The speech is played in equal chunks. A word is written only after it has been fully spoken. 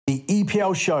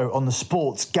EPL show on the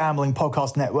Sports Gambling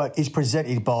Podcast Network is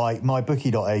presented by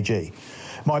MyBookie.ag.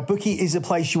 MyBookie is a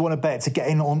place you want to bet to get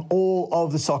in on all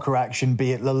of the soccer action,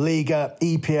 be it La Liga,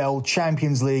 EPL,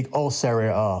 Champions League or Serie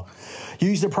A.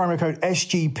 Use the promo code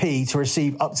SGP to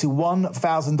receive up to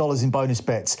 $1,000 in bonus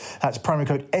bets. That's promo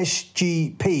code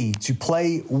SGP to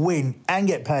play, win and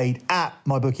get paid at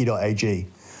MyBookie.ag.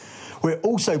 We're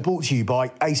also brought to you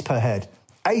by Ace Per Head.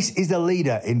 Ace is the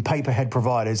leader in pay-per-head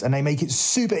providers, and they make it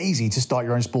super easy to start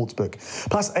your own sportsbook.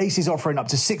 Plus, Ace is offering up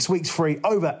to 6 weeks free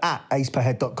over at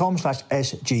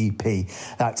aceperhead.com/SGP.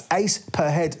 That's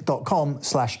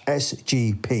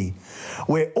aceperhead.com/SGP.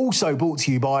 We're also brought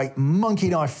to you by Monkey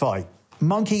Knife Fight.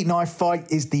 Monkey Knife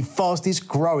Fight is the fastest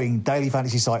growing daily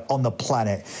fantasy site on the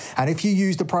planet. And if you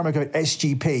use the promo code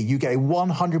SGP, you get a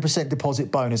 100% deposit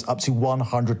bonus up to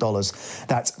 $100.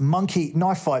 That's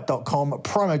monkeyknifefight.com,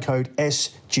 promo code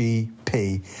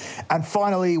SGP. And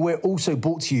finally, we're also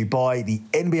brought to you by the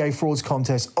NBA Frauds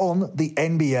Contest on the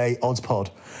NBA Odds Pod.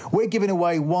 We're giving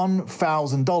away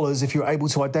 $1,000 if you're able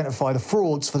to identify the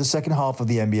frauds for the second half of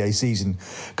the NBA season.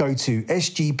 Go to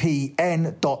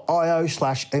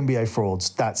sgpn.io/NBA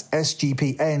frauds. That's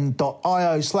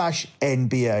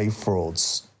sgpn.io/NBA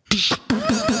frauds.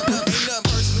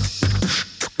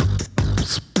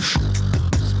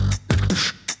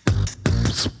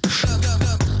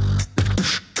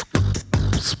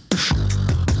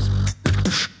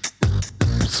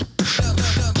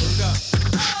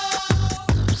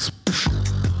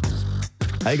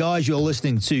 Hey guys, you're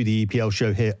listening to the EPL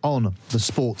show here on the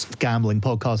Sports Gambling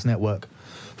Podcast Network.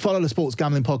 Follow the Sports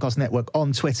Gambling Podcast Network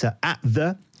on Twitter at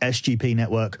the SGP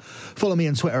Network. Follow me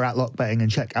on Twitter at LockBetting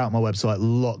and check out my website,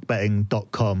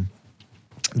 lockbetting.com.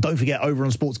 Don't forget, over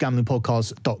on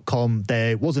sportsgamblingpodcast.com,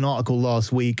 there was an article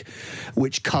last week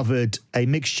which covered a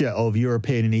mixture of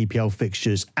European and EPL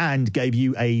fixtures and gave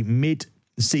you a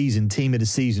mid-season team of the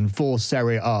season for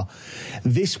Serie A.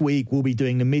 This week we'll be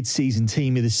doing the mid-season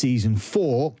team of the season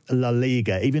for La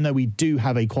Liga. Even though we do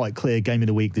have a quite clear game of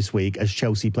the week this week as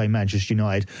Chelsea play Manchester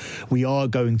United, we are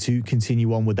going to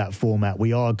continue on with that format.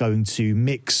 We are going to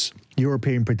mix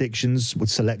European predictions with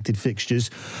selected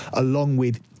fixtures along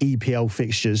with EPL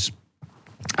fixtures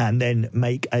and then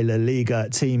make a La Liga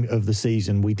team of the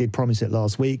season. We did promise it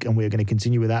last week, and we're going to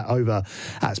continue with that over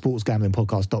at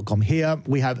sportsgamblingpodcast.com. Here,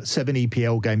 we have 7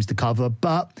 EPL games to cover,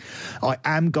 but I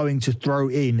am going to throw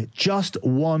in just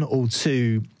 1 or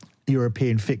 2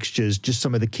 European fixtures, just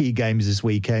some of the key games this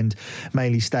weekend,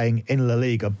 mainly staying in La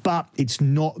Liga, but it's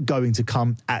not going to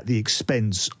come at the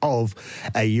expense of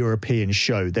a European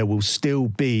show. There will still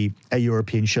be a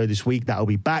European show this week. That'll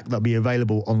be back. That'll be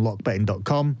available on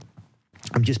lockbetting.com.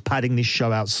 I'm just padding this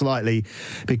show out slightly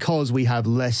because we have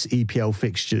less EPL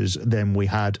fixtures than we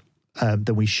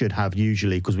should have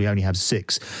usually, because we only have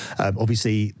 6.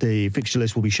 Obviously, the fixture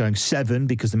list will be showing 7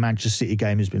 because the Manchester City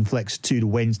game has been flexed to the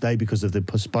Wednesday because of the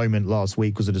postponement last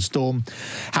week because of the storm.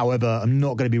 However, I'm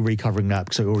not going to be recovering that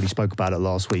because I already spoke about it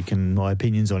last week and my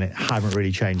opinions on it haven't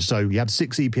really changed. So you have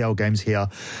 6 EPL games here,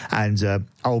 and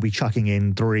I'll be chucking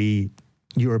in 3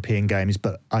 European games,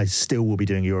 but I still will be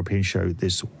doing a European show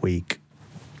this week.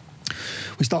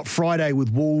 We start Friday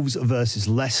with Wolves versus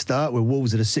Leicester, where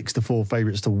Wolves are the 6-4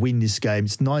 favourites to win this game.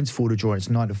 It's 9-4 to draw, and it's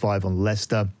 9-5 on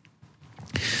Leicester.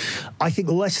 I think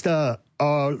Leicester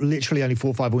are literally only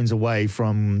 4 or 5 wins away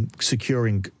from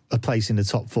securing a place in the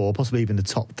top 4, possibly even the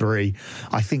top 3.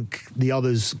 I think the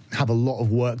others have a lot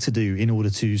of work to do in order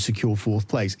to secure 4th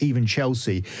place. Even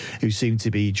Chelsea, who seem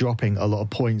to be dropping a lot of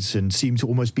points and seem to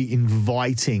almost be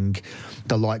inviting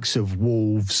the likes of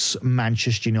Wolves,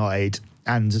 Manchester United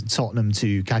and Tottenham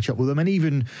to catch up with them, and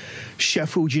even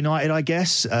Sheffield United, I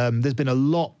guess. There's been a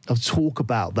lot of talk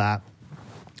about that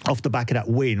off the back of that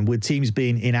win, with teams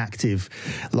being inactive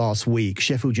last week.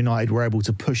 Sheffield United were able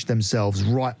to push themselves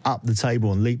right up the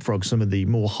table and leapfrog some of the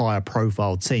more higher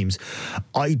profile teams.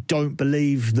 I don't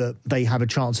believe that they have a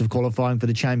chance of qualifying for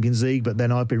the Champions League, but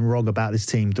then I've been wrong about this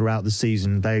team throughout the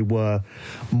season. They were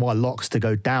my locks to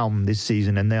go down this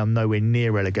season, and they are nowhere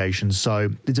near relegation.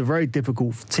 So it's a very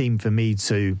difficult team for me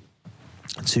to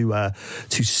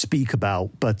speak about,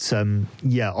 but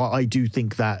I do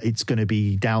think that it's going to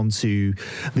be down to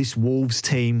this Wolves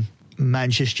team,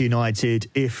 Manchester United,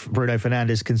 if Bruno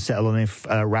Fernandes can settle and if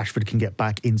Rashford can get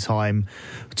back in time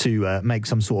to make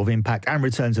some sort of impact and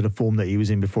return to the form that he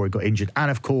was in before he got injured. And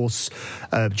of course,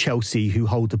 Chelsea, who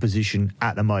hold the position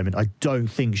at the moment. I don't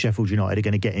think Sheffield United are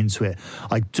going to get into it.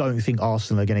 I don't think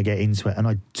Arsenal are going to get into it. And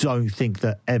I don't think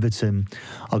that Everton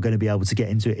are going to be able to get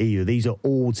into it either. These are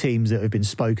all teams that have been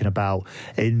spoken about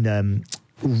in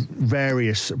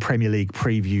various Premier League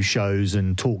preview shows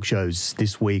and talk shows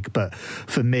this week, but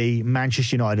for me,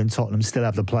 Manchester United and Tottenham still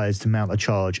have the players to mount a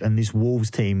charge, and this Wolves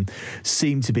team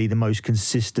seemed to be the most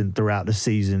consistent throughout the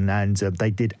season, and they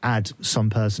did add some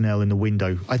personnel in the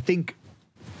window. I think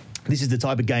this is the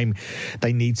type of game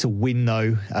they need to win,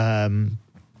 though.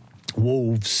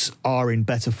 Wolves are in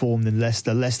better form than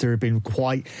Leicester. Leicester have been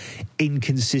quite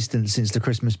inconsistent since the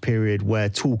Christmas period, where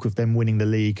talk of them winning the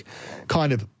league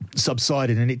kind of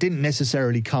subsided, and it didn't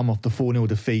necessarily come off the 4-0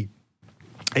 defeat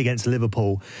against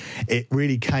Liverpool. It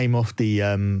really came off the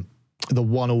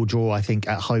 1-1 draw, I think,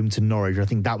 at home to Norwich. I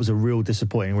think that was a real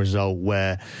disappointing result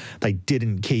where they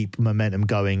didn't keep momentum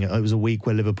going. It was a week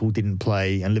where Liverpool didn't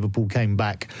play, and Liverpool came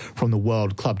back from the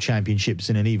World Club Championships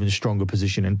in an even stronger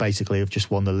position and basically have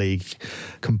just won the league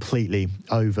completely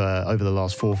over the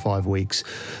last 4 or 5 weeks.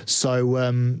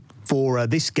 So for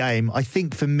this game, I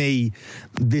think for me,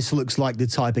 this looks like the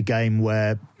type of game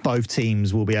where both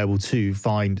teams will be able to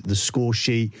find the score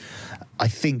sheet. I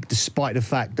think despite the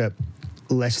fact that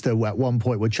Leicester at one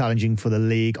point were challenging for the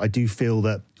league, I do feel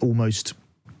that almost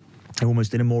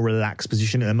in a more relaxed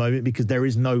position at the moment, because there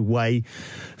is no way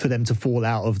for them to fall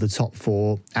out of the top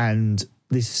 4, and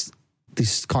this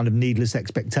kind of needless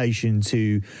expectation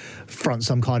to front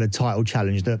some kind of title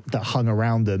challenge that hung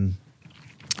around them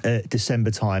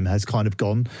December time has kind of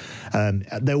gone.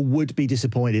 They would be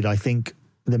disappointed, I think.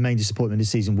 The main disappointment this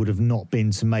season would have not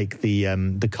been to make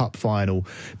the cup final,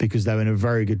 because they were in a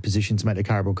very good position to make the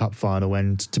Carabao Cup final,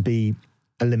 and to be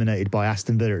eliminated by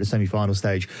Aston Villa at the semi-final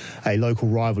stage, a local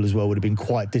rival as well, would have been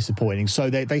quite disappointing. So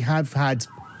they have had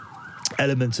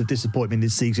elements of disappointment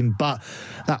this season, but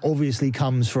that obviously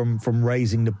comes from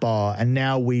raising the bar, and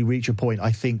now we reach a point,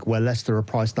 I think, where Leicester are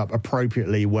priced up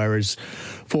appropriately, whereas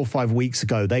 4 or 5 weeks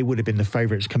ago they would have been the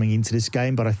favourites coming into this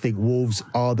game. But I think Wolves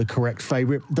are the correct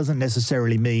favourite. Doesn't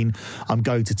necessarily mean I'm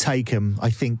going to take them. I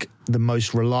think the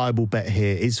most reliable bet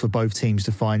here is for both teams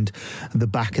to find the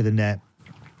back of the net,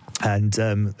 and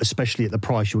especially at the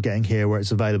price you're getting here, where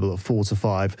it's available at 4 to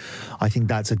 5, I think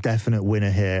that's a definite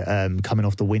winner here, coming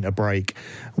off the winter break,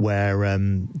 where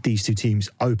these two teams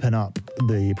open up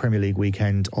the Premier League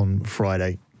weekend on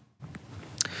Friday.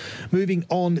 Moving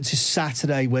on to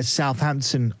Saturday, where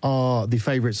Southampton are the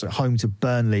favourites at home to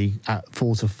Burnley at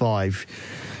 4 to 5.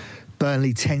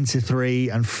 Burnley 10 to 3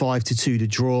 and 5 to 2 to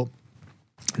draw.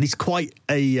 It's quite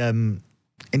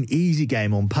an easy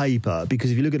game on paper, because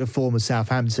if you look at the form of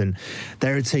Southampton,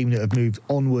 they're a team that have moved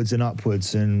onwards and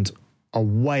upwards and are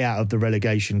way out of the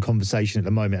relegation conversation at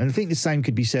the moment. And I think the same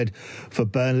could be said for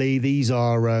Burnley. These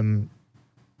are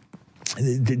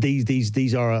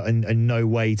these are in no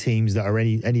way teams that are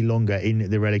any longer in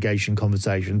the relegation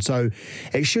conversation. So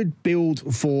it should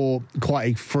build for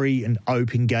quite a free and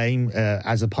open game,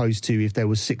 as opposed to if there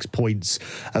was 6 points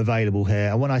available here.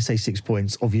 And when I say 6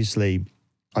 points, obviously,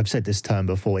 I've said this term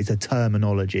before, it's a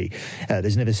terminology.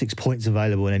 There's never 6 points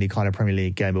available in any kind of Premier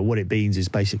League game, but what it means is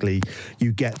basically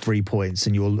you get 3 points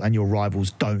and your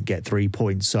rivals don't get 3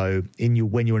 points. So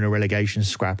when you're in a relegation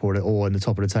scrap or in the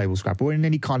top of the table scrap, or in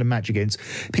any kind of match against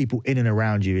people in and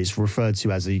around you, it's referred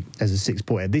to as a 6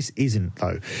 pointer. This isn't,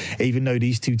 though. Even though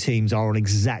these two teams are on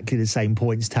exactly the same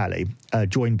points tally,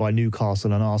 joined by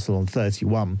Newcastle and Arsenal on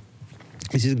 31.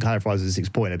 This isn't clarified as a 6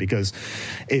 pointer, because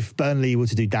if Burnley were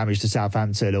to do damage to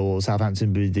Southampton, or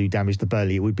Southampton would do damage to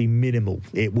Burnley, it would be minimal.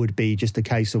 It would be just a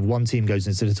case of one team goes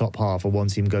into the top half or one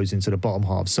team goes into the bottom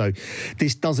half. So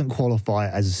this doesn't qualify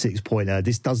as a 6 pointer.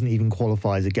 This doesn't even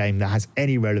qualify as a game that has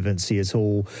any relevancy at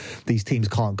all. These teams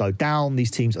can't go down.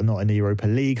 These teams are not in the Europa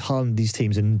League hunt. These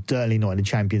teams are certainly not in the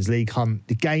Champions League hunt.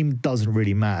 The game doesn't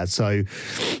really matter. So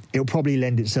it'll probably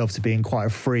lend itself to being quite a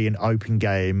free and open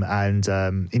game. And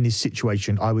in this situation,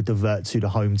 I would divert to the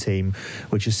home team,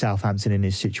 which is Southampton in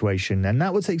this situation. And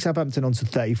that would take Southampton on to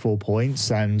 34 points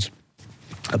and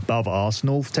above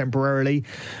Arsenal temporarily,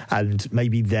 and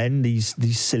maybe then these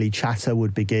silly chatter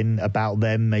would begin about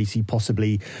them maybe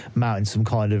possibly mounting some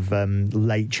kind of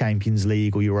late Champions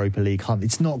League or Europa League hunt.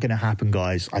 It's not going to happen,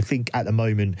 guys. I think at the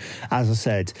moment, as I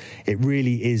said, it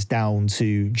really is down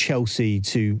to Chelsea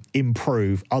to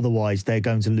improve. Otherwise, they're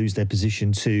going to lose their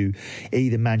position to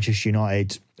either Manchester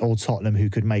United or Tottenham, who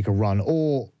could make a run,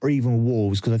 or even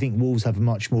Wolves, because I think Wolves have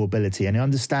much more ability. And I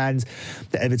understand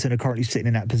that Everton are currently sitting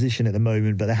in that position at the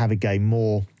moment, but they have a game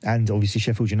more, and obviously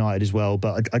Sheffield United as well.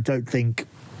 But I don't think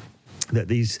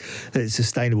that it's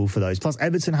sustainable for those. Plus,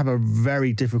 Everton have a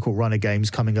very difficult run of games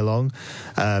coming along.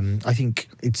 I think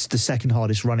it's the second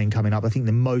hardest running coming up. I think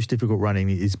the most difficult running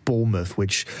is Bournemouth,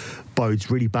 which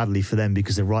bodes really badly for them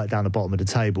because they're right down the bottom of the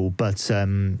table. But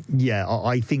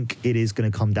I think it is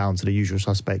going to come down to the usual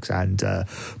suspects and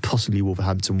possibly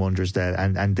Wolverhampton Wanderers there.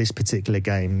 And this particular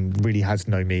game really has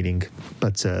no meaning.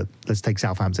 But let's take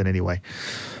Southampton anyway.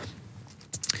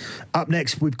 Up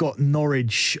next, we've got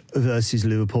Norwich versus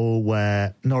Liverpool,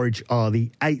 where Norwich are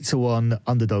the 8-1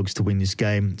 underdogs to win this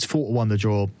game. It's 4-1 the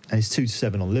draw, and it's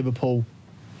 2-7 on Liverpool.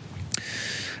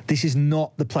 This is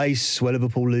not the place where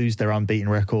Liverpool lose their unbeaten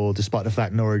record, despite the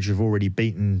fact Norwich have already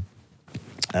beaten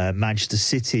Manchester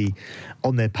City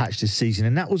on their patch this season,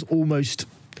 and that was almost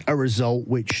a result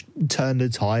which turned the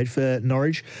tide for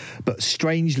Norwich, but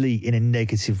strangely in a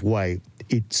negative way.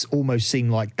 It's almost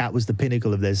seemed like that was the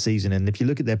pinnacle of their season. And if you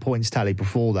look at their points tally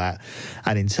before that,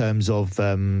 and in terms of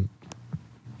the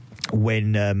way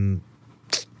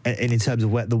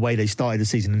they started the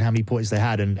season and how many points they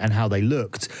had and how they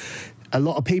looked, a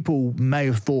lot of people may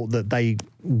have thought that they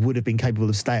would have been capable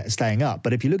of staying up.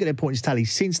 But if you look at their points tally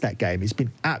since that game, it's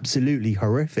been absolutely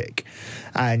horrific.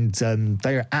 And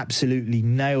they are absolutely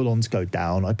nailed on to go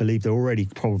down. I believe they're already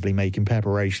probably making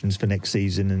preparations for next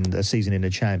season and a season in the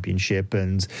Championship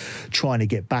and trying to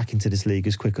get back into this league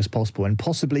as quick as possible. And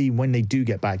possibly when they do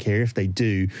get back here, if they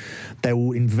do, they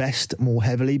will invest more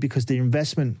heavily because the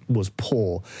investment was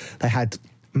poor. They had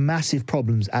massive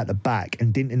problems at the back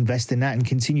and didn't invest in that and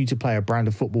continue to play a brand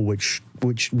of football which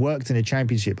worked in a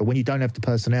Championship. But when you don't have the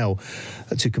personnel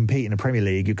to compete in the Premier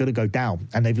League, you're going to go down.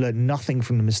 And they've learned nothing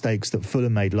from the mistakes that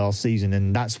Fulham made last season,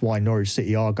 and that's why Norwich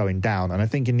City are going down. And I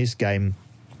think in this game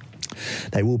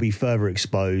they will be further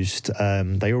exposed.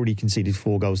 They already conceded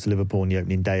 4 goals to Liverpool on the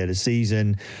opening day of the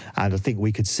season, and I think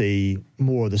we could see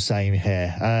more of the same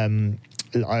here. I'm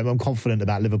confident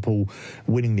about Liverpool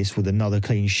winning this with another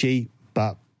clean sheet,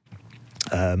 but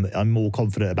I'm more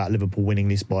confident about Liverpool winning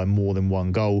this by more than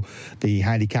 1 goal. The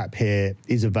handicap here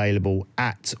is available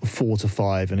at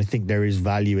 4-5, and I think there is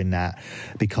value in that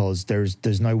because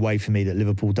there's no way for me that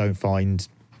Liverpool don't find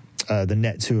the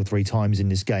net 2 or 3 times in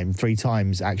this game. 3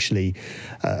 times actually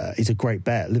is a great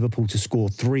bet. Liverpool to score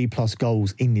 3+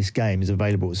 goals in this game is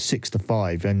available at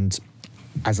 6-5, and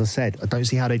as I said, I don't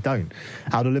see how they don't.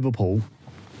 How do Liverpool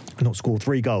not score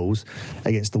 3 goals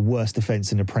against the worst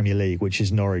defence in the Premier League, which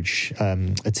is Norwich,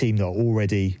 a team that are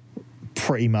already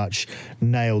pretty much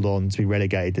nailed on to be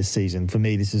relegated this season? For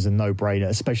me, this is a no-brainer,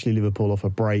 especially Liverpool off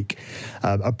a break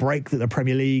that the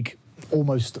Premier League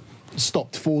almost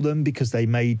stopped for them because they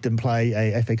made them play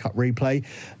a FA Cup replay.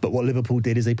 But what Liverpool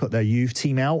did is they put their youth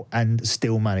team out and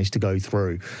still managed to go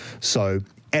through. So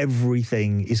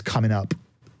everything is coming up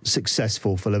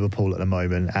successful for Liverpool at the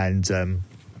moment, and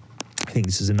I think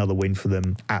this is another win for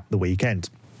them at the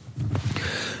weekend.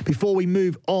 Before we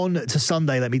move on to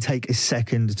Sunday, let me take a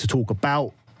second to talk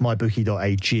about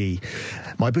MyBookie.ag.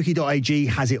 MyBookie.ag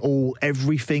has it all,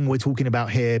 everything we're talking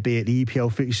about here, be it the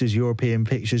EPL fixtures, European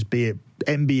fixtures, be it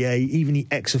NBA, even the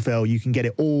XFL. You can get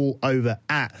it all over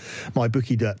at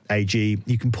MyBookie.ag.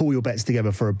 You can pull your bets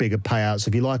together for a bigger payout. So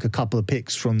if you like a couple of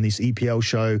picks from this EPL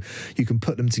show, you can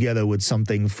put them together with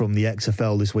something from the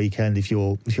XFL this weekend if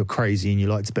you're crazy and you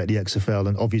like to bet the XFL.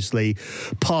 And obviously,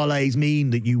 parlays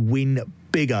mean that you win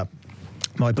bigger.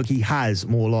 MyBookie has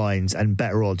more lines and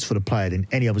better odds for the player than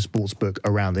any other sportsbook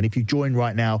around. And if you join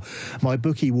right now,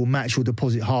 MyBookie will match your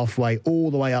deposit halfway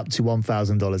all the way up to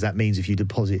 $1,000. That means if you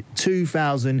deposit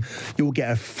 $2,000, you'll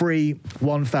get a free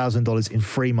 $1,000 in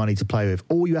free money to play with.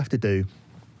 All you have to do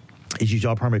is use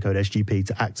our promo code SGP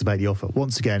to activate the offer.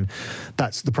 Once again,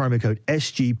 that's the promo code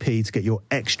SGP to get your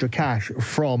extra cash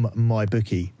from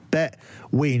MyBookie. Bet,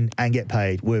 win, and get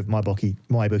paid with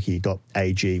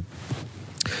MyBookie.ag.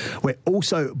 We're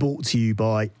also brought to you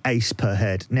by Ace Per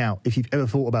Head. Now, if you've ever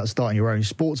thought about starting your own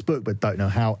sportsbook but don't know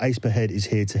how, Ace Per Head is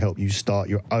here to help you start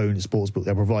your own sportsbook.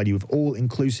 They'll provide you with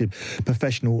all-inclusive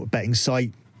professional betting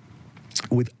site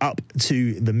with up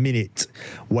to the minute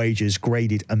wagers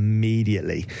graded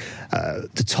immediately.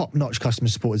 The top-notch customer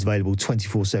support is available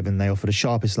 24/7. They offer the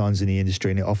sharpest lines in the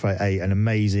industry, and they offer an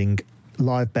amazing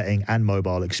live betting and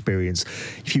mobile experience.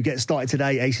 If you get started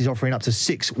today, Ace is offering up to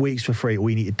 6 weeks for free. All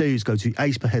you need to do is go to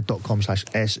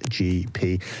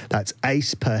aceperhead.com/SGP. That's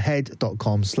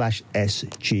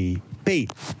aceperhead.com/SGP.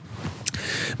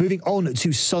 Moving on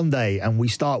to Sunday, and we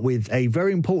start with a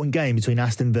very important game between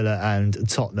Aston Villa and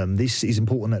Tottenham. This is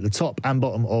important at the top and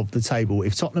bottom of the table.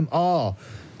 If Tottenham are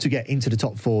to get into the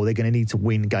top 4, they're going to need to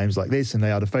win games like this, and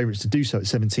they are the favourites to do so at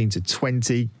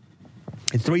 17-20.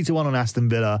 It's 3-1 on Aston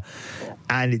Villa,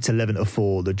 and it's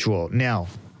 11-4 the draw. Now,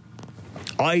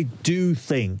 I do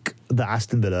think that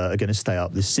Aston Villa are going to stay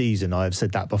up this season. I have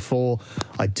said that before.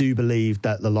 I do believe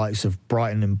that the likes of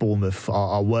Brighton and Bournemouth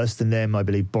are worse than them. I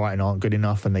believe Brighton aren't good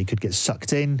enough and they could get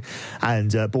sucked in.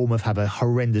 And Bournemouth have a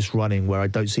horrendous running where I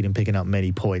don't see them picking up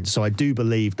many points. So I do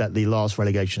believe that the last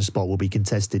relegation spot will be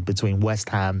contested between West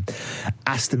Ham,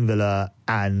 Aston Villa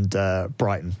and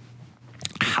Brighton.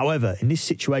 However, in this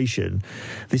situation,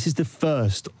 this is the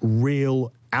first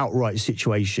real outright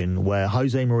situation where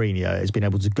Jose Mourinho has been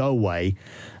able to go away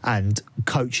and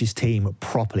coach his team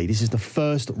properly. This is the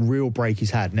first real break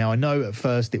he's had. Now, I know at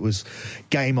first it was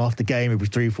game after game every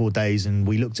 3 or 4 days, and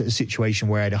we looked at a situation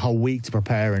where he had a whole week to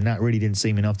prepare, and that really didn't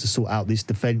seem enough to sort out this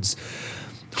defence.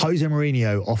 Jose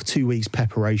Mourinho, off 2 weeks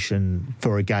preparation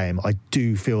for a game, I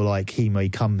do feel like he may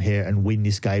come here and win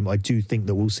this game. I do think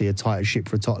that we'll see a tighter ship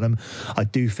for Tottenham. I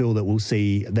do feel that we'll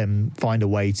see them find a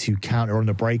way to counter on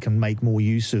the break and make more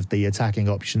use of the attacking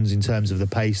options in terms of the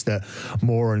pace that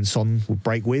Moura and Son will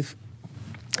break with.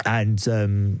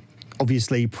 And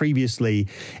obviously, previously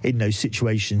in those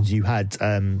situations, you had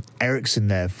Eriksen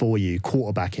there for you,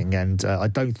 quarterbacking, and I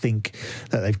don't think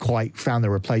that they've quite found the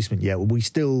replacement yet.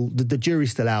 The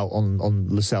jury's still out on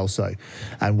Lo Celso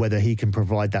and whether he can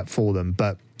provide that for them.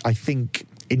 But I think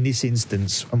in this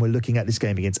instance, when we're looking at this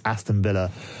game against Aston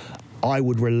Villa, I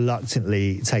would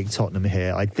reluctantly take Tottenham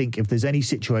here. I think if there's any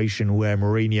situation where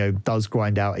Mourinho does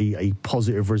grind out a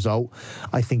positive result,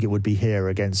 I think it would be here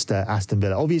against Aston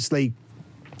Villa. Obviously,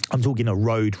 I'm talking a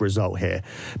road result here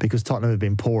because Tottenham have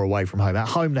been poor away from home. At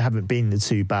home, they haven't been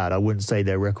too bad. I wouldn't say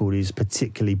their record is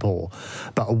particularly poor.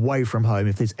 But away from home,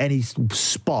 if there's any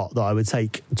spot that I would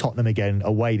take Tottenham again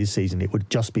away this season, it would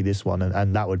just be this one,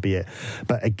 and that would be it.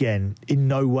 But again, in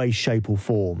no way, shape or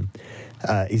form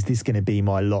is this going to be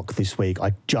my lock this week.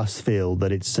 I just feel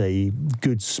that it's a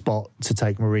good spot to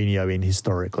take Mourinho in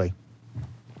historically.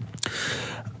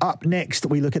 Up next,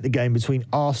 we look at the game between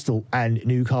Arsenal and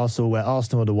Newcastle, where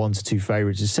Arsenal are the 1-2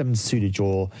 favourites. It's 7-2 to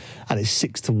draw, and it's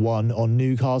 6-1 on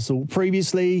Newcastle.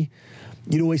 Previously,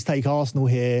 you'd always take Arsenal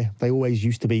here. They always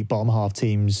used to beat bottom half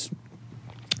teams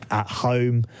at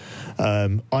home.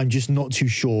 I'm just not too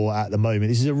sure at the moment.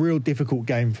 This is a real difficult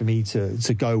game for me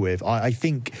to go with. I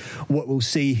think what we'll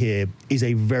see here is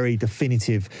a very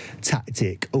definitive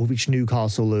tactic of which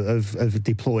Newcastle have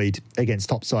deployed against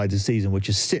top sides this season, which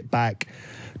is sit back,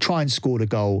 try and score the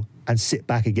goal and sit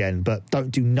back again, but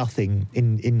don't do nothing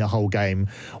in the whole game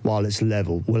while it's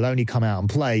level. We'll only come out and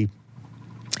play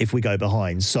if we go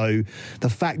behind. So the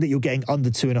fact that you're getting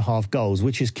under 2.5 goals,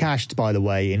 which is cashed, by the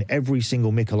way, in every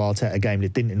single Mikel Arteta game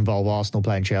that didn't involve Arsenal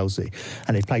playing Chelsea.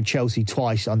 And they've played Chelsea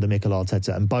twice under Mikel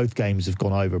Arteta, and both games have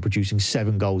gone over, producing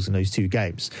 7 goals in those 2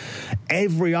 games.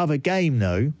 Every other game,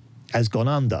 though, has gone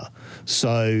under.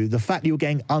 So the fact that you're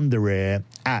getting under here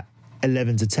at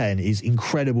 11-10 is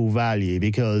incredible value,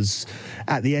 because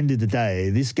at the end of the day,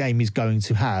 this game is going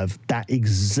to have that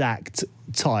exact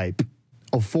type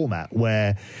of format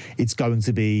where it's going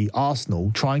to be Arsenal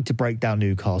trying to break down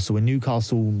Newcastle, and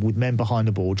Newcastle with men behind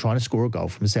the ball trying to score a goal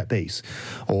from a set piece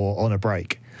or on a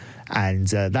break. And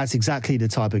that's exactly the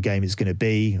type of game it's going to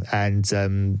be. And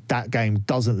that game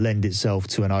doesn't lend itself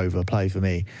to an overplay for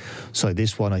me. So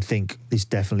this one, I think, is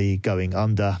definitely going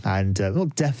under. And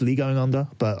not definitely going under,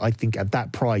 but I think at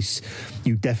that price,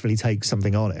 you definitely take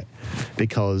something on it.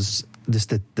 Because the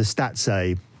stats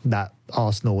say that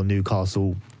Arsenal and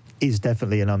Newcastle is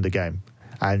definitely an under game.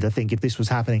 And I think if this was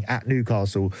happening at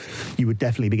Newcastle, you would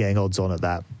definitely be getting odds on at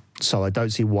that. So I don't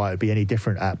see why it would be any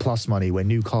different at plus money when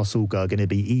Newcastle are going to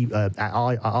be at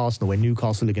Arsenal, when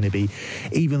Newcastle are going to be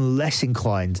even less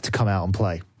inclined to come out and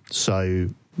play. So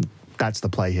that's the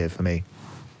play here for me.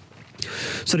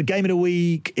 So the game of the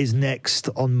week is next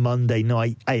on Monday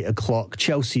night, 8 o'clock,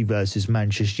 Chelsea versus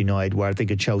Manchester United, where I think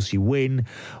a Chelsea win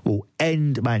will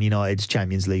end Man United's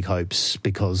Champions League hopes,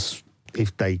 because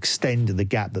if they extend the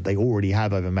gap that they already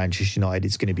have over Manchester United,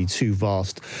 it's going to be too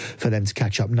vast for them to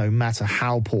catch up, no matter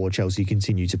how poor Chelsea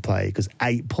continue to play, because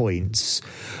 8 points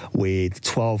with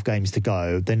 12 games to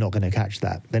go, they're not going to catch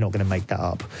that. They're not going to make that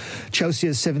up. Chelsea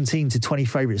are 17-20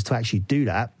 favourites to actually do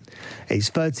that. It's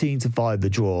 13-5 the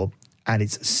draw, and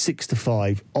it's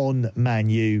 6-5 on Man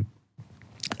U.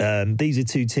 These are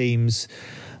 2 teams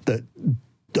that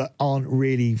aren't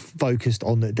really focused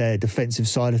on their defensive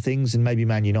side of things, and maybe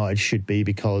Man United should be,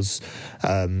 because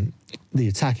the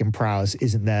attacking prowess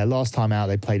isn't there. Last time out,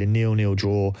 they played a 0-0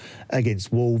 draw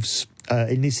against Wolves.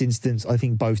 In this instance, I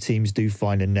think both teams do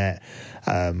find a net.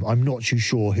 I'm not too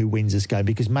sure who wins this game,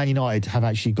 because Man United have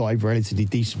actually got a relatively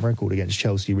decent record against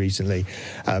Chelsea recently,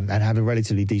 and have a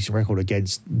relatively decent record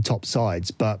against top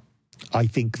sides. But I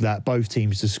think that both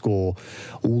teams to score,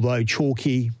 although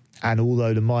chalky And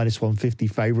although the minus 150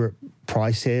 favourite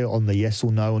price here on the yes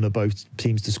or no on the both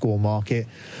teams to score market,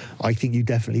 I think you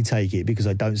definitely take it, because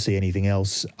I don't see anything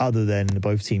else other than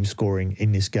both teams scoring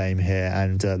in this game here,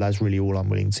 and that's really all I'm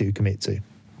willing to commit to.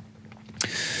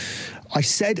 I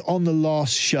said on the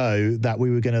last show that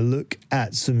we were going to look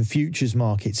at some futures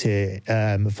markets here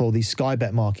for the Sky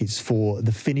Bet markets, for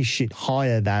the finish it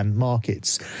higher than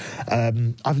markets.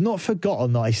 I've not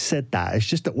forgotten that I said that. It's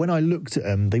just that when I looked at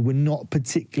them, they were not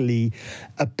particularly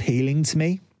appealing to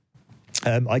me.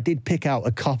 I did pick out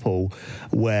a couple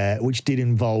which did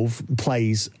involve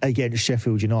plays against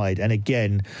Sheffield United. And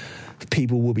again,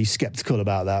 people will be sceptical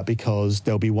about that because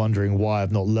they'll be wondering why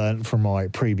I've not learnt from my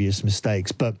previous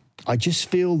mistakes. But I just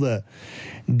feel that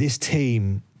this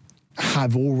team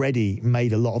have already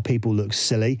made a lot of people look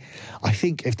silly. I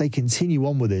think if they continue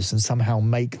on with this and somehow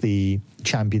make the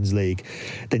Champions League,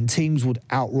 then teams would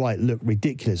outright look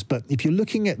ridiculous. But if you're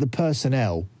looking at the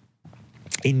personnel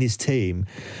in this team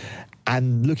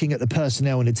and looking at the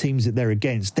personnel and the teams that they're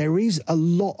against, there is a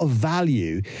lot of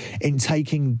value in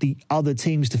taking the other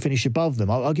teams to finish above them.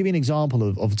 I'll give you an example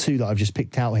of two that I've just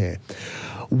picked out here.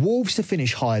 Wolves to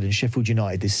finish higher than Sheffield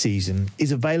United this season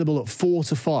is available at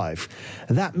 4-5.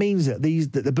 That means that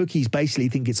the bookies basically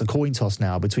think it's a coin toss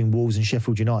now between Wolves and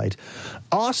Sheffield United.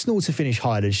 Arsenal to finish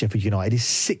higher than Sheffield United is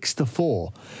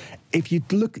 6-4. If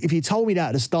you told me that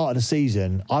at the start of the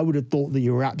season, I would have thought that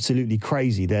you were absolutely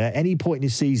crazy, that at any point in the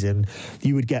season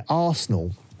you would get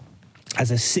Arsenal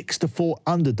as a 6-4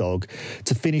 underdog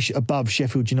to finish above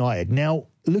Sheffield United. Now,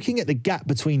 looking at the gap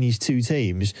between these two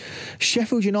teams,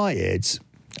 Sheffield United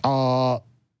are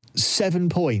 8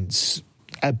 points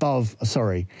above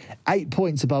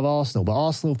Arsenal, but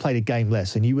Arsenal have played a game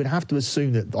less, and you would have to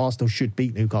assume that Arsenal should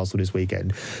beat Newcastle this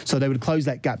weekend. So they would close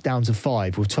that gap down to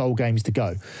 5 with 12 games to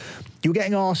go. You're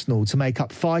getting Arsenal to make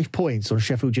up 5 points on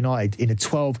Sheffield United in a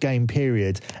 12-game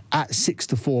period at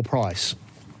 6-4 price.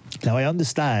 Now, I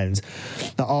understand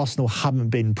that Arsenal haven't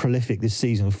been prolific this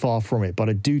season, far from it, but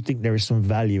I do think there is some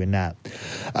value in that.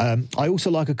 I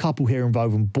also like a couple here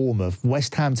involving Bournemouth.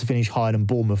 West Ham to finish higher than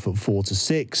Bournemouth at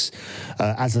 4-6.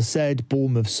 As I said,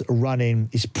 Bournemouth's running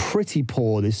is pretty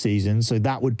poor this season, so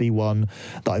that would be one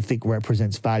that I think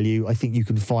represents value. I think you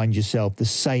can find yourself the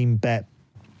same bet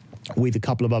with a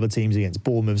couple of other teams against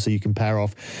Bournemouth, so you can pair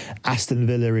off Aston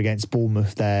Villa against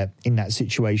Bournemouth there in that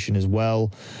situation as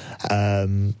well.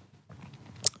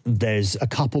 There's a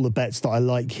couple of bets that I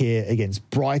like here against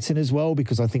Brighton as well,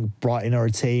 because I think Brighton are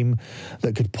a team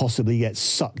that could possibly get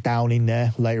sucked down in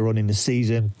there later on in the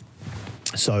season.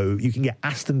 So you can get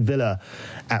Aston Villa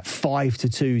at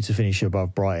 5-2 to finish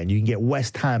above Brighton. You can get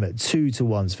West Ham at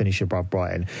 2-1 to finish above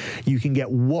Brighton. You can get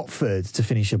Watford to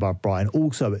finish above Brighton,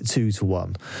 also at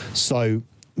 2-1. So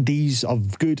these are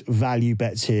good value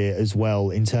bets here as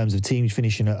well in terms of teams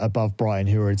finishing above Brighton,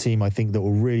 who are a team I think that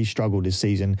will really struggle this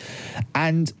season.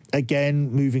 And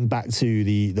again, moving back to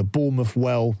the Bournemouth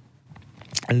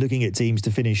and looking at teams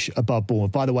to finish above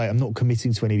Bournemouth. By the way, I'm not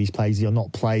committing to any of these plays. These are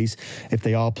not plays. If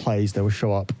they are plays, they will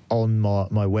show up on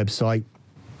my website.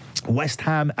 West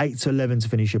Ham 8-11 to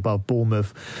finish above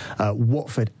Bournemouth,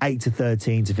 Watford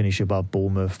 8-13 to finish above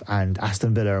Bournemouth, and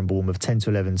Aston Villa and Bournemouth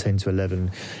 10-11,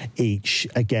 10-11 each.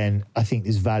 Again, I think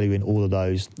there's value in all of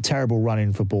those. Terrible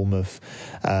run-in for Bournemouth,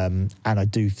 and I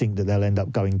do think that they'll end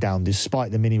up going down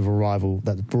despite the mini revival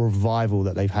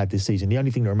that they've had this season. The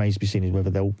only thing that remains to be seen is whether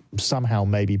they'll somehow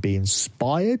maybe be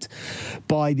inspired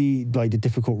by the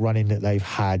difficult run-in that they've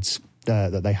had,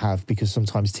 that they have, because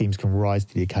sometimes teams can rise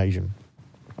to the occasion.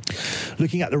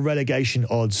 Looking at the relegation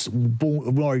odds,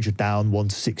 Norwich are down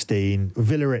 1-16,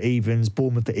 Villa at evens,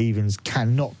 Bournemouth at evens,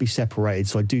 cannot be separated.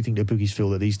 So I do think the bookies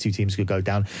feel that these two teams could go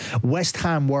down. West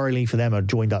Ham, worryingly for them, are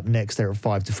joined up next. They're at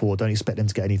 5-4. Don't expect them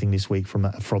to get anything this week from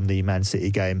the Man City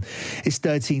game. It's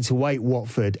 13-8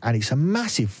 Watford, and it's a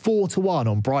massive 4-1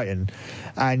 on Brighton,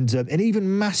 and an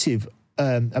even massive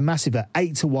a massive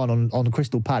 8-1 on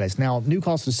Crystal Palace. Now,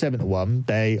 Newcastle 7-1.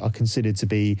 They are considered to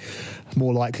be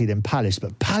more likely than Palace,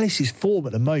 but Palace's form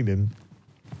at the moment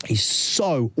is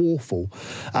so awful,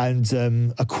 and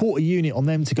a quarter unit on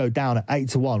them to go down at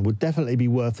 8-1 would definitely be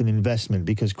worth an investment,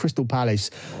 because Crystal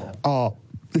Palace are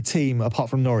the team, apart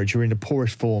from Norwich, who are in the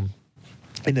poorest form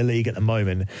in the league at the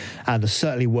moment, and are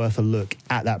certainly worth a look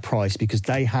at that price, because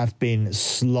they have been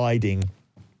sliding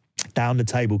down the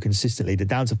table consistently. They're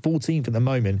down to 14th at the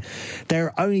moment.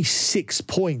 They're only 6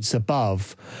 points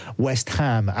above West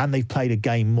Ham, and they've played a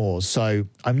game more. So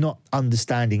I'm not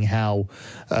understanding how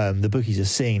the bookies are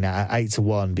seeing that at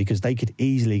 8-1, because they could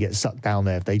easily get sucked down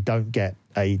there if they don't get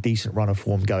a decent run of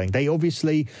form going. They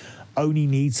obviously only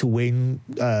need to win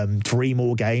 3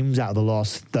 more games out of the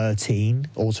last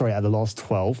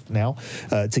 12 now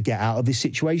to get out of this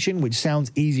situation, which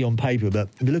sounds easy on paper, but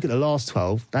if you look at the last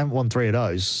 12, they haven't won 3 of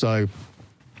those, so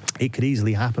it could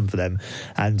easily happen for them,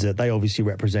 and they obviously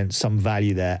represent some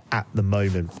value there at the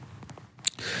moment.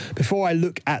 Before I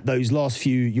look at those last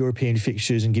few European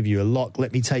fixtures and give you a lock,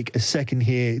 let me take a second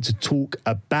here to talk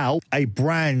about a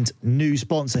brand new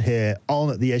sponsor here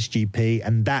on the SGP,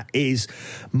 and that is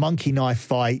Monkey Knife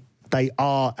Fight. They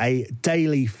are a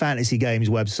daily fantasy games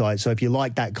website. So if you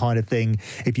like that kind of thing,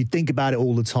 if you think about it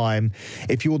all the time,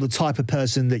 if you're the type of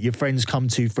person that your friends come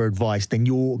to for advice, then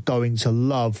you're going to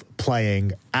love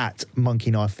playing at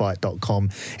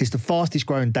monkeyknifefight.com. It's the fastest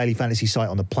growing daily fantasy site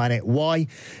on the planet. Why?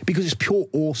 Because it's pure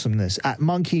awesomeness. At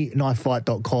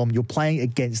monkeyknifefight.com, you're playing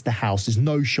against the house. There's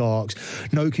no sharks,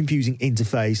 no confusing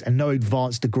interface, and no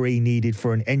advanced degree needed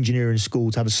for an engineering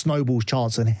school to have a snowball's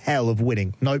chance in hell of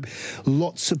winning. Nope.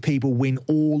 Lots of people win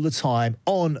all the time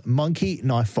on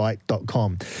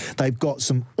monkeyknifefight.com. They've got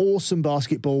some awesome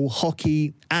basketball,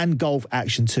 hockey, and golf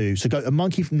action too. So go to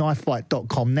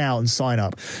monkeyknifefight.com now and sign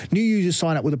up. New users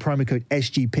sign up with the promo code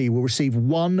SGP will receive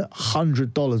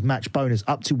 $100 match bonus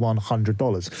up to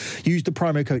 $100. Use the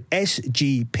promo code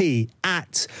SGP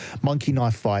at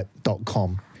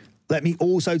monkeyknifefight.com. Let me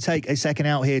also take a second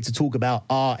out here to talk about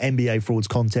our NBA frauds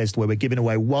contest, where we're giving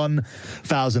away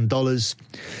 $1,000.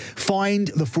 Find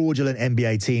the fraudulent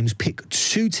NBA teams. Pick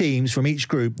 2 teams from each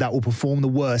group that will perform the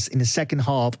worst in the second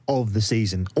half of the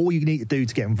season. All you need to do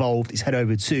to get involved is head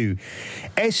over to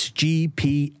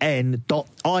sgpn.io/NBA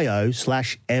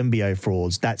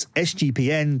frauds. That's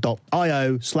sgpn.io/NBA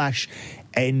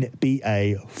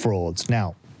frauds.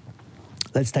 Now,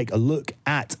 let's take a look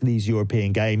at these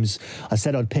European games. I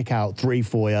said I'd pick out 3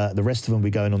 for you. The rest of them will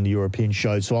be going on the European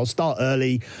show. So I'll start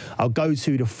early. I'll go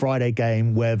to the Friday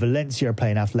game where Valencia are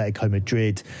playing Atletico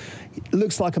Madrid. It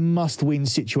looks like a must-win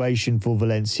situation for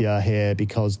Valencia here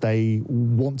because they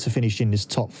want to finish in this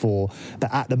top 4.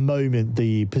 But at the moment,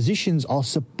 the positions are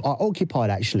occupied,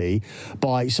 actually,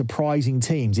 by surprising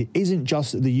teams. It isn't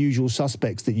just the usual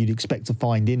suspects that you'd expect to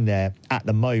find in there at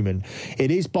the moment.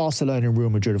 It is Barcelona and Real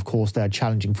Madrid, of course. They're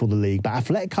challenging for the league. But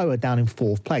Atletico are down in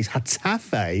 4th place.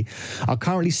 Getafe are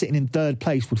currently sitting in 3rd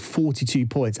place with 42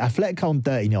 points. Atletico on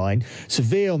 39,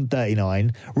 Sevilla on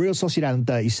 39, Real Sociedad on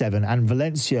 37, and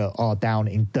Valencia are down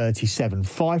in 37.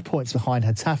 5 points behind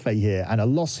Getafe here, and a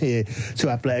loss here to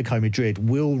Atletico Madrid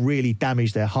will really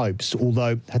damage their hopes,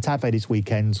 although Getafe this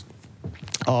weekend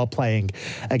are playing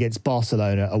against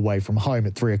Barcelona away from home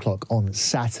at 3 o'clock on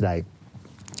Saturday.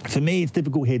 For me, it's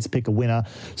difficult here to pick a winner.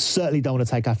 Certainly don't want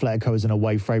to take Atletico as an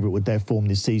away favourite with their form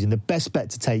this season. The best bet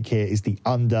to take here is the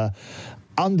under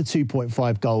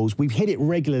 2.5 goals. We've hit it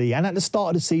regularly, and at the start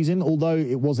of the season, although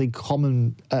it was a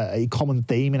common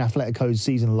theme in Atletico's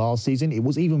season last season, it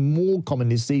was even more common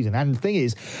this season. And the thing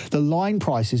is, the line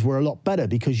prices were a lot better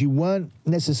because you weren't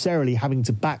necessarily having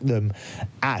to back them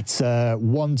at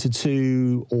 1 to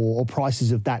 2 or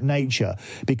prices of that nature,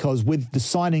 because with the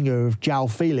signing of João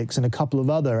Felix and a couple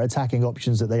of other attacking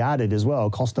options that they added as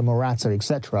well, Costa Morata,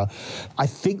 etc., I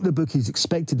think the bookies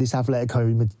expected this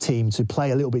Atletico team to play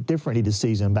a little bit differently this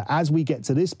season. But as we get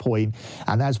to this point,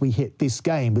 and as we hit this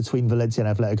game between Valencia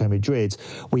and Atletico Madrid,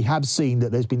 we have seen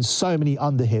that there's been so many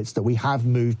underhits that we have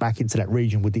moved back into that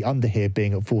region, with the under here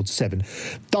being at 4 to 7.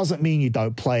 Doesn't mean you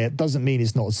don't play it. Doesn't mean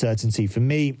it's not a certainty. For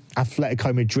me,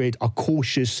 Atletico Madrid are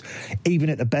cautious, even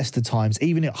at the best of times,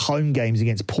 even at home games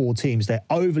against poor teams. They're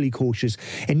overly cautious.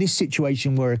 In this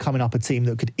situation where we're coming up a team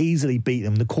that could easily beat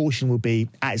them, the caution will be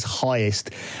at its highest,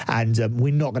 and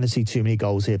we're not going to see too many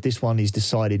goals here. If this one is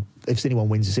decided, if anyone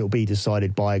wins this, it'll be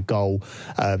decided by a goal.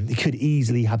 It could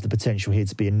easily have the potential here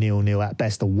to be a 0-0, at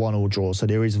best a 1-1 draw, so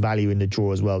there is value in the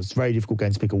draw as well. It's very difficult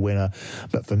going to pick a winner,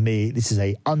 but for me, this is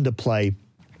a underplay.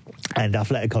 And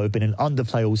Atletico have been an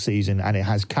underplay all season, and it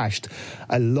has cashed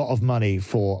a lot of money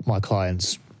for my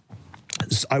clients.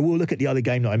 I will look at the other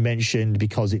game that I mentioned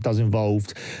because it does involve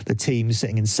the teams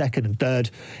sitting in 2nd and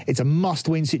 3rd. It's a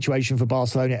must-win situation for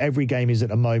Barcelona. Every game is at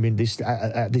the moment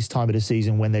at this time of the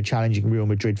season when they're challenging Real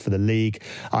Madrid for the league.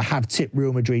 I have tipped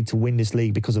Real Madrid to win this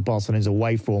league because of Barcelona's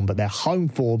away form, but their home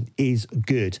form is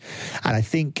good. And I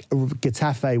think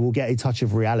Getafe will get a touch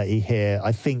of reality here.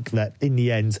 I think that in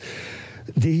the end,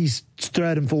 these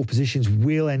 3rd and 4th positions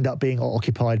will end up being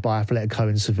occupied by Atletico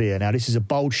and Sevilla. Now, this is a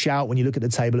bold shout when you look at the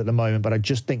table at the moment, but I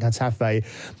just think Getafe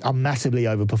are massively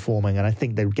overperforming, and I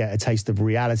think they'll get a taste of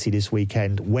reality this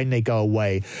weekend when they go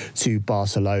away to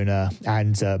Barcelona,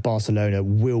 and Barcelona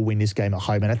will win this game at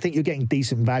home. And I think you're getting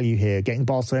decent value here, getting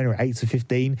Barcelona at 8 to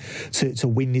 15 to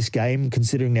win this game,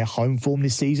 considering their home form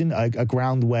this season, a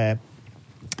ground where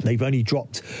They've only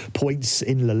dropped points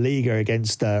in La Liga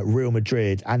against Real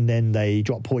Madrid, and then they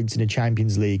dropped points in the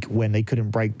Champions League when they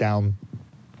couldn't break down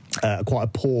quite a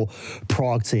poor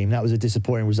Prague team. That was a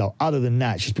disappointing result. Other than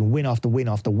that, it's just been win after win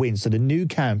after win. So the Nou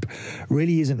Camp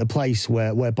really isn't the place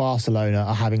where Barcelona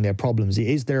are having their problems. It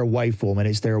is their away form, and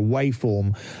it's their away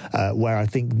form where I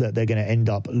think that they're going to end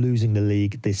up losing the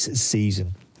league this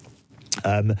season.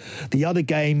 The other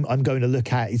game I'm going to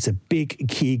look at, it's a big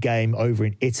key game over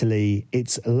in Italy.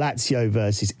 It's Lazio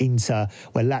versus Inter,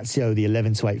 where Lazio are the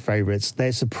 11-8 favourites. They're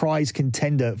a surprise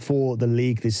contender for the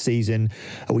league this season.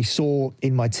 We saw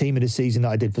in my team of the season that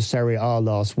I did for Serie A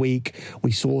last week,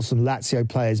 we saw some Lazio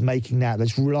players making that.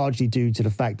 That's largely due to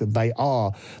the fact that they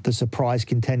are the surprise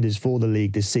contenders for the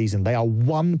league this season. They are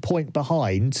 1 point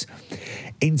behind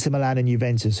Inter Milan and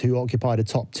Juventus, who occupy the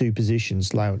top two positions.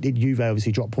 Juve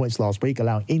obviously dropped points last week,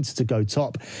 allowing Inter to go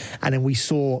top. And then we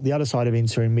saw the other side of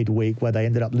Inter in midweek, where they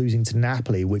ended up losing to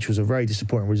Napoli, which was a very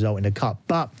disappointing result in the Cup.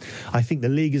 But I think the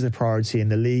league is a priority,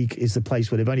 and the league is the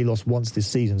place where they've only lost once this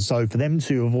season. So for them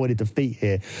to avoid a defeat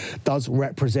here does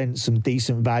represent some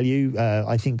decent value.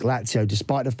 I think Lazio,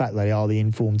 despite the fact that they are the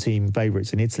informed team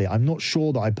favourites in Italy, I'm not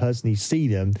sure that I personally see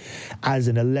them as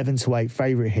an 11-8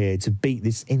 favourite here to beat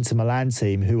this Inter Milan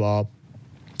team, who are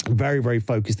very, very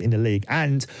focused in the league.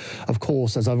 And of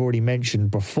course, as I've already mentioned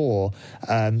before,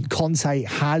 Conte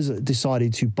has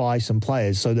decided to buy some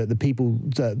players so that the people,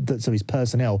 so his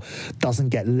personnel doesn't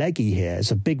get leggy here. It's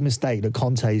a big mistake that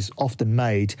Conte's often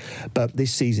made, but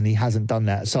this season he hasn't done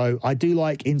that. So I do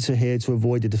like Inter here to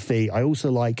avoid the defeat. I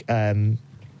also like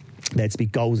there to be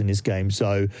goals in this game,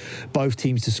 so both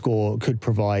teams to score could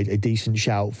provide a decent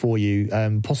shout for you,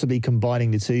 possibly combining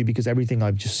the two, because everything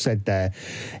I've just said there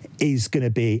is going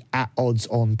to be at odds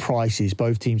on prices.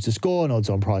 Both teams to score and odds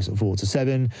on price at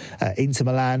 4-7. Inter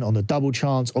Milan on the double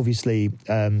chance, obviously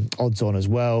odds on as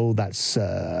well. That's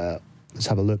let's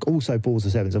have a look. Also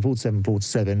 4-7, so 4-7,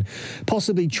 4-7.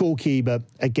 Possibly chalky, but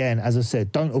again, as I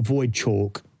said, don't avoid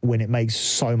chalk when it makes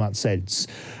so much sense.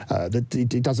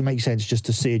 It doesn't make sense just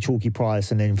to see a chalky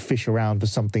price and then fish around for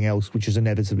something else, which is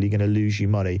inevitably going to lose you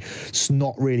money. It's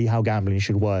not really how gambling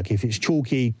should work. If it's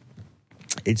chalky,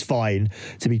 it's fine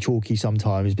to be chalky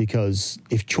sometimes, because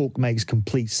if chalk makes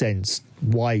complete sense,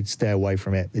 why stay away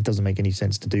from it? It doesn't make any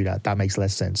sense to do that. That makes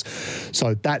less sense.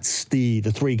 So that's the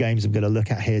three games I'm going to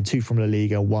look at here, 2 from La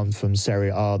Liga, 1 from Serie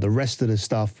A. The rest of the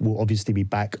stuff will obviously be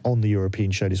back on the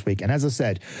European show this week. And as I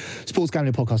said,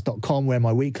 sportsgamblingpodcast.com, where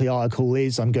my weekly article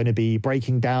is, I'm going to be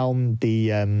breaking down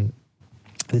the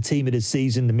team of the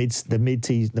season, the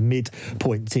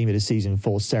midpoint team of the season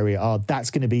for Serie A.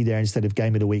 That's going to be there instead of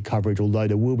game of the week coverage, although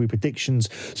there will be predictions,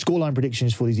 scoreline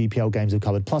predictions for these EPL games I've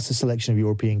covered, plus a selection of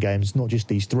European games, not just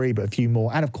these 3, but a few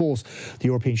more. And of course, the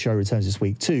European show returns this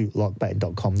week to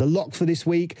lockbetting.com. The lock for this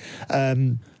week,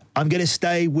 I'm going to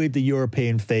stay with the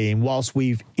European theme. Whilst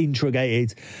we've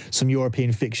integrated some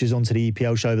European fixtures onto the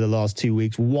EPL show over the last 2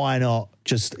 weeks, why not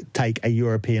just take a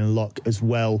European lock as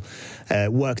well?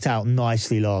 Worked out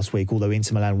nicely last week, although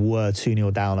Inter Milan were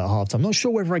 2-0 down at halftime. I'm not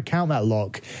sure whether I count that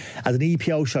lock as an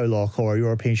EPL show lock or a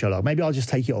European show lock. Maybe I'll just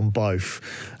take it on both,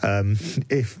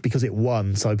 because it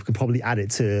won, so I could probably add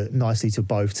it nicely to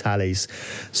both tallies.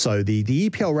 So the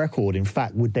EPL record, in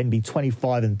fact, would then be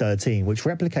 25-13, which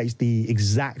replicates the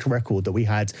exact record that we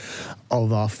had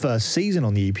of our first season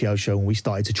on the EPL show when we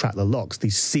started to track the locks.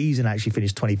 The season actually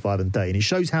finished 25-13. It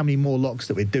shows how many more locks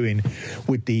that we're doing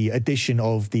with the addition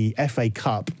of the FA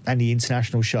Cup and the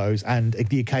international shows and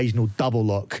the occasional double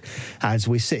lock, as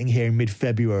we're sitting here in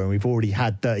mid-February and we've already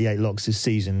had 38 locks this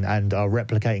season and are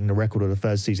replicating the record of the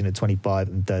first season at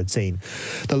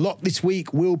 25-13. The lock this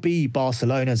week will be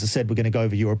Barcelona. As I said, we're going to go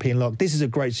over European lock. This is a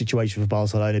great situation for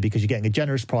Barcelona because you're getting a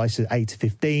generous price at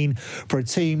 8-15 for a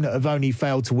team that have only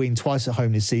failed to win twice at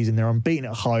home this season. They're unbeaten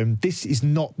at home. This is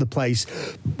not the place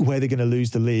where they're going to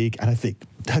lose the league, and I think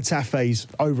Getafe's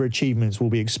overachievements will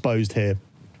be exposed here.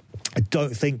 I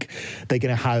don't think they're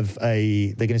going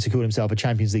to secure themselves a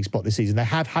Champions League spot this season. They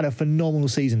have had a phenomenal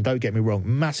season, don't get me wrong.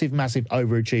 Massive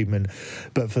overachievement.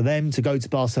 But for them to go to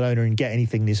Barcelona and get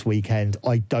anything this weekend,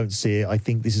 I don't see it. I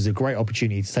think this is a great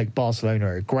opportunity to take Barcelona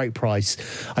at a great price.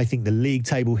 I think the league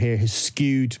table here has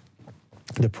skewed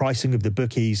the pricing of the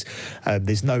bookies.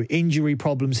 There's no injury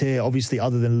problems here, obviously,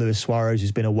 other than Luis Suarez,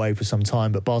 who's been away for some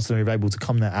time, but Barcelona are able to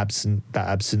come that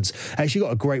absence. Actually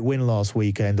got a great win last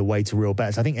weekend away to Real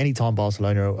Betis. I think any time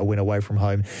Barcelona win away from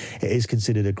home, it is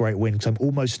considered a great win, because I'm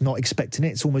almost not expecting it.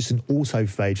 It's almost an auto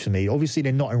fade for me. Obviously,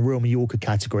 they're not in Real Mallorca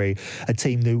category, a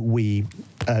team that we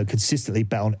consistently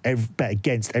bet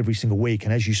against every single week.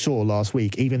 And as you saw last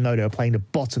week, even though they were playing the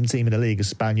bottom team in the league,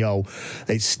 Espanyol,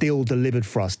 they still delivered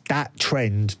for us. That trend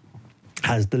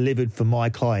has delivered for my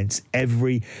clients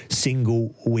every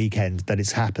single weekend that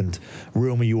it's happened.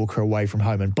 Real Mallorca away from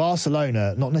home, and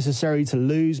Barcelona, not necessarily to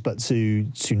lose, but to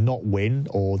not win,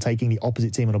 or taking the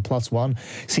opposite team on a +1,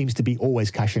 seems to be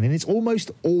always cashing in. It's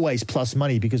almost always plus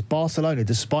money, because Barcelona,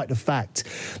 despite the fact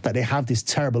that they have this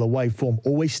terrible away form,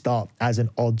 always start as an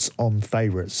odds-on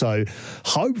favourite. So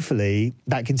hopefully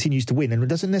that continues to win, and it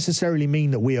doesn't necessarily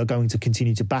mean that we are going to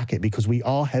continue to back it, because we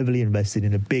are heavily invested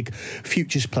in a big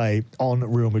futures play on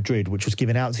Real Madrid, which was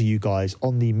given out to you guys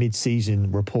on the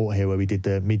mid-season report here, where we did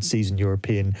the mid-season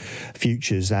European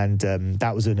futures, and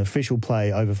that was an official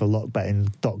play over for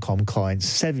lockbetting.com clients,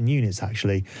 7 units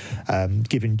actually,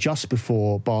 given just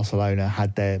before Barcelona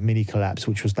had their mini collapse,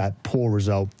 which was that poor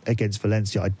result against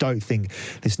Valencia. I don't think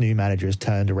this new manager has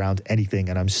turned around anything,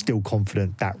 and I'm still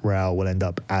confident that Real will end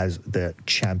up as the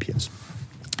champions.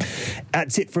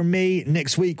 That's it from me.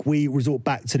 Next week, we resort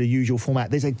back to the usual format.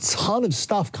 There's a ton of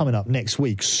stuff coming up next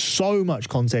week. So much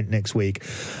content next week.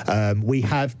 We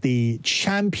have the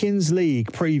Champions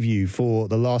League preview for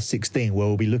the last 16, where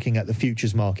we'll be looking at the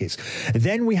futures markets.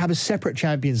 Then we have a separate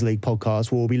Champions League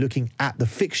podcast where we'll be looking at the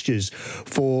fixtures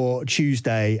for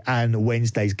Tuesday and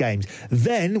Wednesday's games.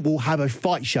 Then we'll have a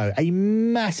fight show, a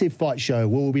massive fight show,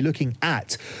 where we'll be looking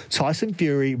at Tyson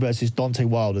Fury versus Deontay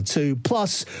Wilder 2.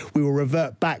 Plus, we will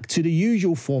revert back to the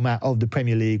usual format of the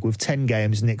Premier League with 10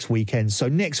 games next weekend. So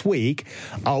next week,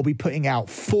 I'll be putting out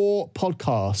 4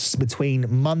 podcasts between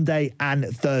Monday and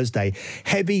Thursday.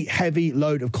 Heavy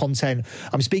load of content.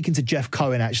 I'm speaking to Jeff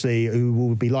Cohen, actually, who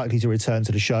will be likely to return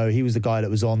to the show. He was the guy that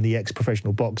was on, the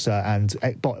ex-professional boxer and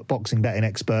boxing betting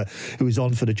expert, who was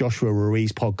on for the Joshua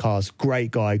Ruiz podcast.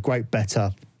 Great guy, great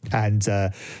bettor, and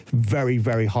very,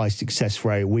 very high success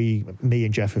rate. Me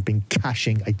and Jeff have been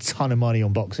cashing a ton of money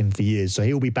on boxing for years, so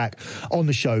he'll be back on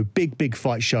the show. Big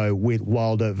fight show with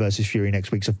Wilder versus Fury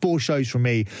next week. So 4 shows from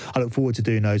me. I look forward to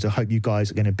doing those. I hope you guys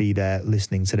are going to be there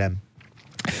listening to them.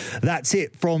 That's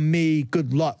it from me.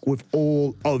 Good luck with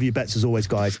all of your bets as always,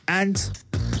 guys, and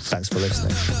thanks for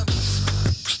listening.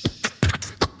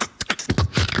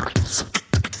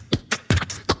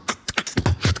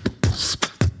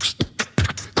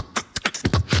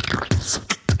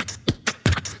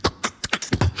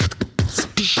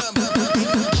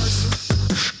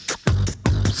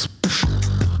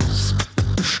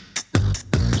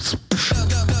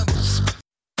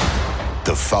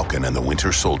 The Falcon and the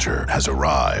Winter Soldier has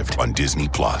arrived on Disney+.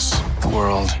 The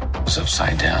world is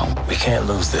upside down. We can't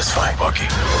lose this fight, Bucky.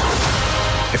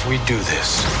 If we do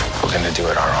this, we're going to do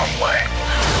it our own way.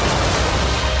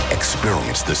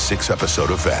 Experience the 6-episode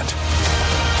event.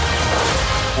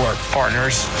 Work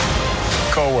partners,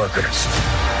 co-workers.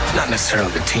 Not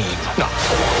necessarily the team. No.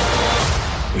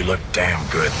 We look damn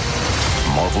good.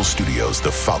 Marvel Studios'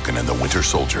 The Falcon and the Winter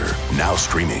Soldier. Now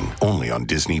streaming only on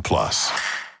Disney+.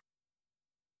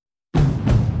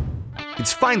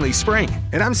 It's finally spring,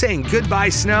 and I'm saying goodbye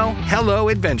snow, hello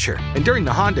adventure. And during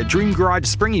the Honda Dream Garage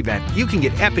Spring Event, you can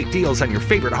get epic deals on your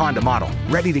favorite Honda model.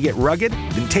 Ready to get rugged?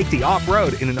 Then take the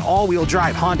off-road in an all-wheel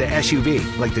drive Honda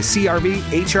SUV, like the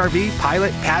CR-V, HR-V,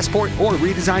 Pilot, Passport, or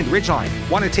redesigned Ridgeline.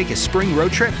 Want to take a spring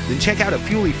road trip? Then check out a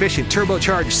fuel-efficient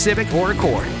turbocharged Civic or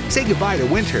Accord. Say goodbye to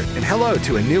winter and hello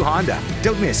to a new Honda.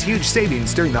 Don't miss huge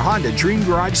savings during the Honda Dream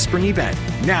Garage Spring Event.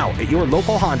 Now at your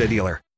local Honda dealer.